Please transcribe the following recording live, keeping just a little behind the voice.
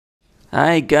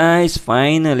Hi guys,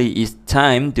 finally it's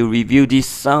time to review this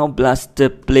Sound Blaster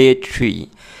Play 3.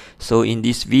 So in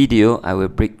this video, I will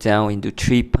break down into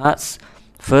 3 parts.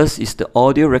 First is the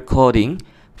audio recording,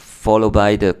 followed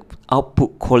by the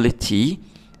output quality,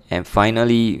 and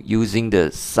finally using the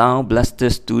Sound Blaster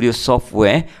Studio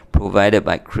software provided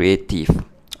by Creative.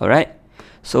 Alright,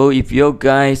 so if you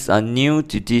guys are new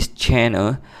to this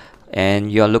channel,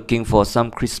 and you're looking for some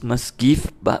Christmas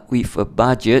gift but with a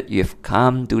budget, you've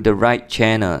come to the right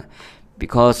channel,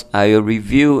 because I will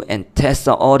review and test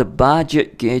out all the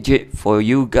budget gadget for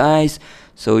you guys,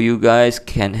 so you guys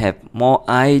can have more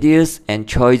ideas and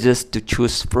choices to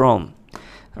choose from.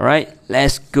 Alright,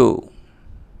 let's go.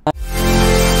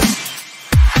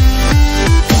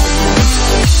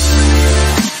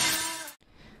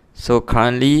 So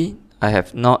currently I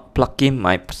have not plugged in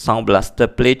my Sound Blaster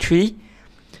Play 3.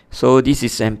 So this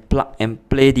is a plug and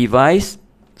play device.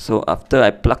 So after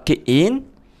I plug it in,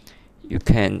 you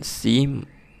can see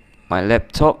my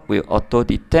laptop will auto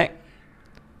detect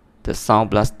the Sound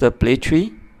Blaster Play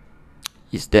 3.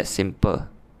 It's that simple.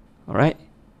 Alright.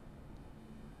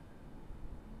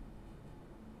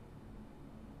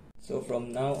 So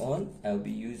from now on, I'll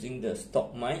be using the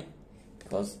stock mic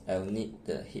because I'll need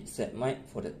the headset mic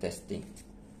for the testing.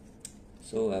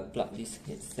 So I'll plug this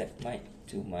headset mic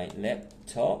to my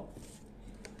laptop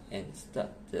and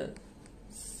start the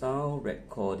sound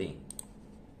recording.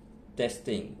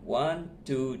 Testing 1,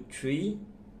 2, 3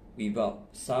 without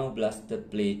Sound Blaster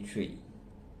Play 3.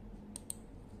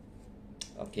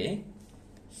 Okay,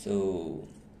 so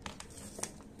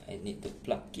I need to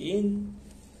plug in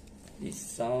this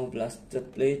Sound Blaster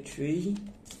Play 3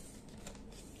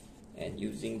 and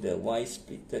using the wire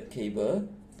splitter cable,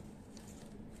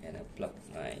 and I plug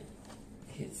my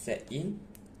headset in.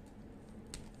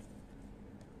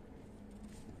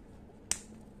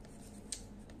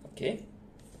 Okay,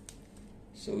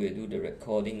 so we'll do the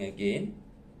recording again.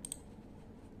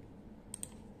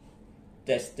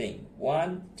 Testing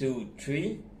 1, 2,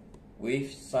 3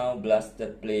 with Sound Blaster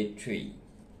Play 3.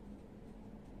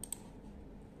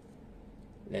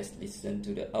 Let's listen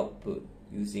to the output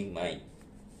using my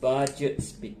budget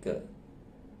speaker.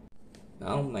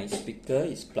 Now my speaker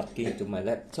is plugged into my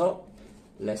laptop.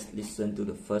 Let's listen to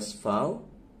the first file.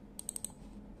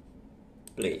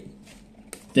 Play.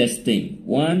 Testing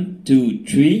 1, 2,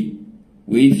 3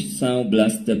 with Sound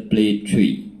Blaster Play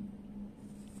 3.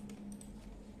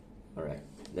 Alright,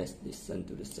 let's listen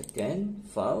to the second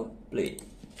file. Play.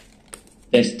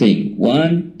 Testing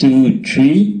 1, 2,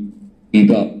 3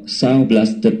 without Sound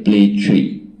Blaster Play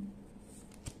 3.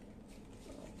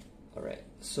 Alright,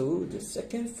 so the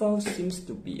second file seems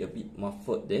to be a bit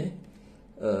muffled there.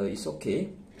 It's okay.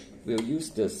 We'll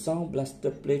use the Sound Blaster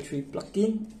Play 3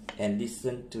 plugin and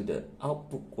listen to the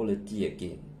output quality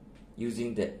again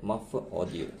using that muffled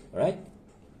audio. Alright,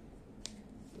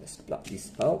 let's plug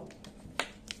this out.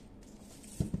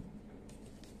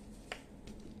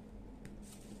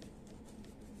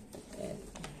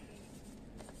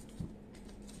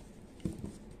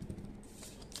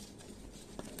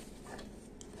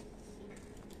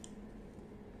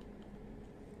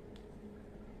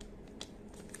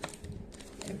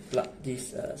 And plug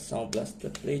this Sound Blaster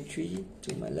Play 3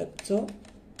 to my laptop.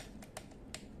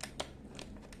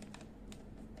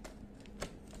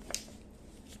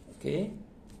 Okay,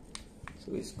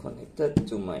 so it's connected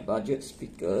to my budget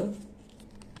speaker,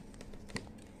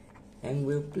 and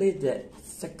we'll play that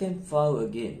second file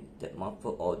again, that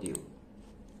muffled audio.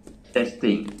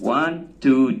 Testing 1,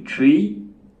 2, 3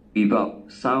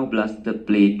 without Sound Blaster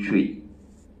Play 3.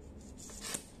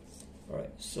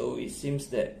 Alright, so it seems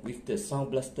that with the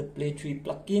Sound Blaster Play 3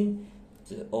 plugin,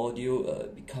 the audio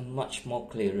become much more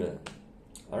clearer.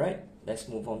 Alright, let's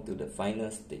move on to the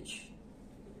final stage.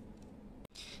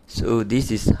 So this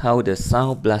is how the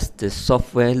Sound Blaster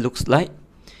software looks like.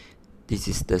 This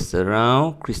is the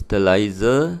surround,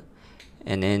 crystallizer,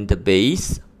 and then the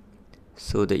bass.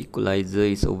 So the equalizer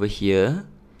is over here.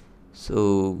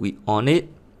 So we on it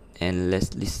and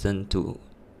let's listen to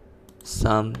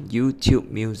some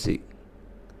YouTube music.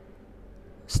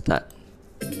 Start.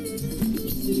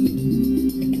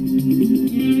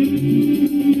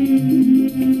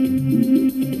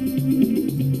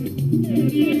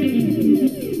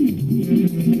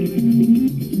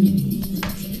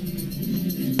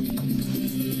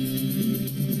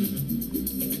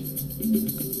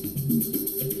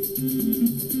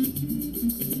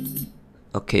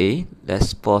 Okay,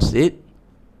 let's pause it,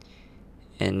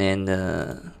 and then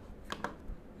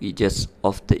we just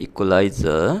off the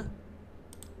equalizer,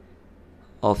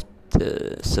 off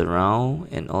the surround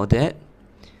and all that.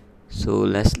 So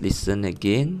let's listen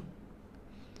again,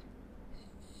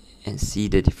 and see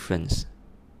the difference.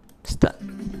 Start.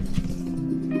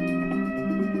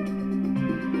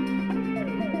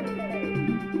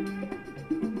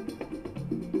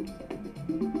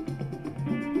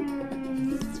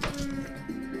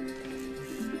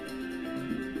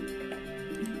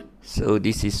 So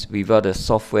this is without the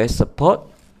software support,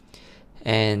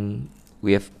 and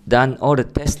we have done all the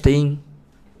testing,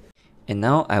 and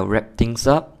now I'll wrap things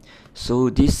up. So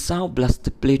this Sound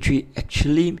Blaster Play 3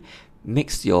 actually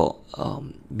makes your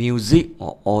music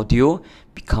or audio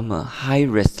become a high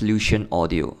resolution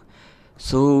audio.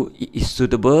 So it is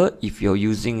suitable if you're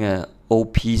using a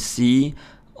old PC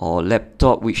or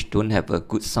laptop which don't have a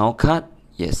good sound card.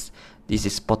 Yes, this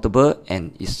is portable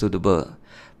and is suitable.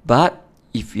 But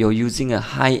if you're using a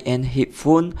high-end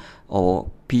headphone or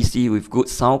PC with good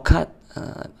sound card,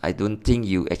 I don't think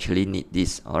you actually need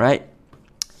this. Alright.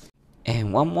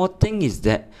 And one more thing is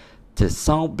that the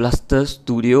Sound Blaster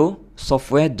Studio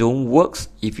software don't works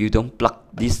if you don't plug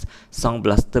this Sound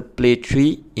Blaster Play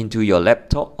 3 into your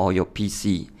laptop or your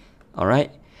PC.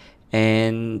 Alright.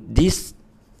 And this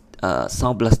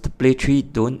Sound Blaster Play 3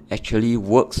 don't actually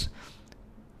works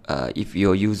if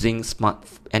you're using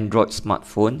Android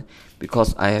smartphone,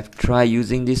 because I have tried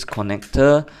using this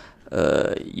connector.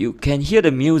 You can hear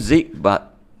the music,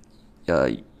 but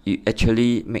it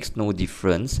actually makes no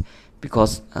difference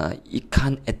because it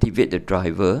can't activate the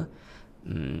driver.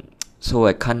 So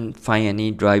I can't find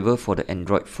any driver for the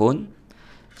Android phone,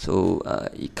 so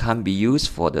it can't be used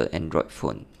for the Android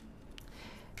phone.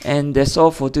 And that's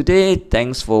all for today.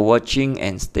 Thanks for watching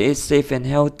and stay safe and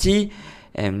healthy.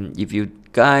 And if you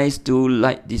guys do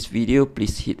like this video,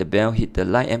 please hit the bell, hit the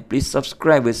like, and please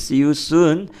subscribe. We'll see you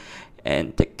soon,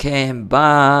 and take care and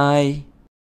bye.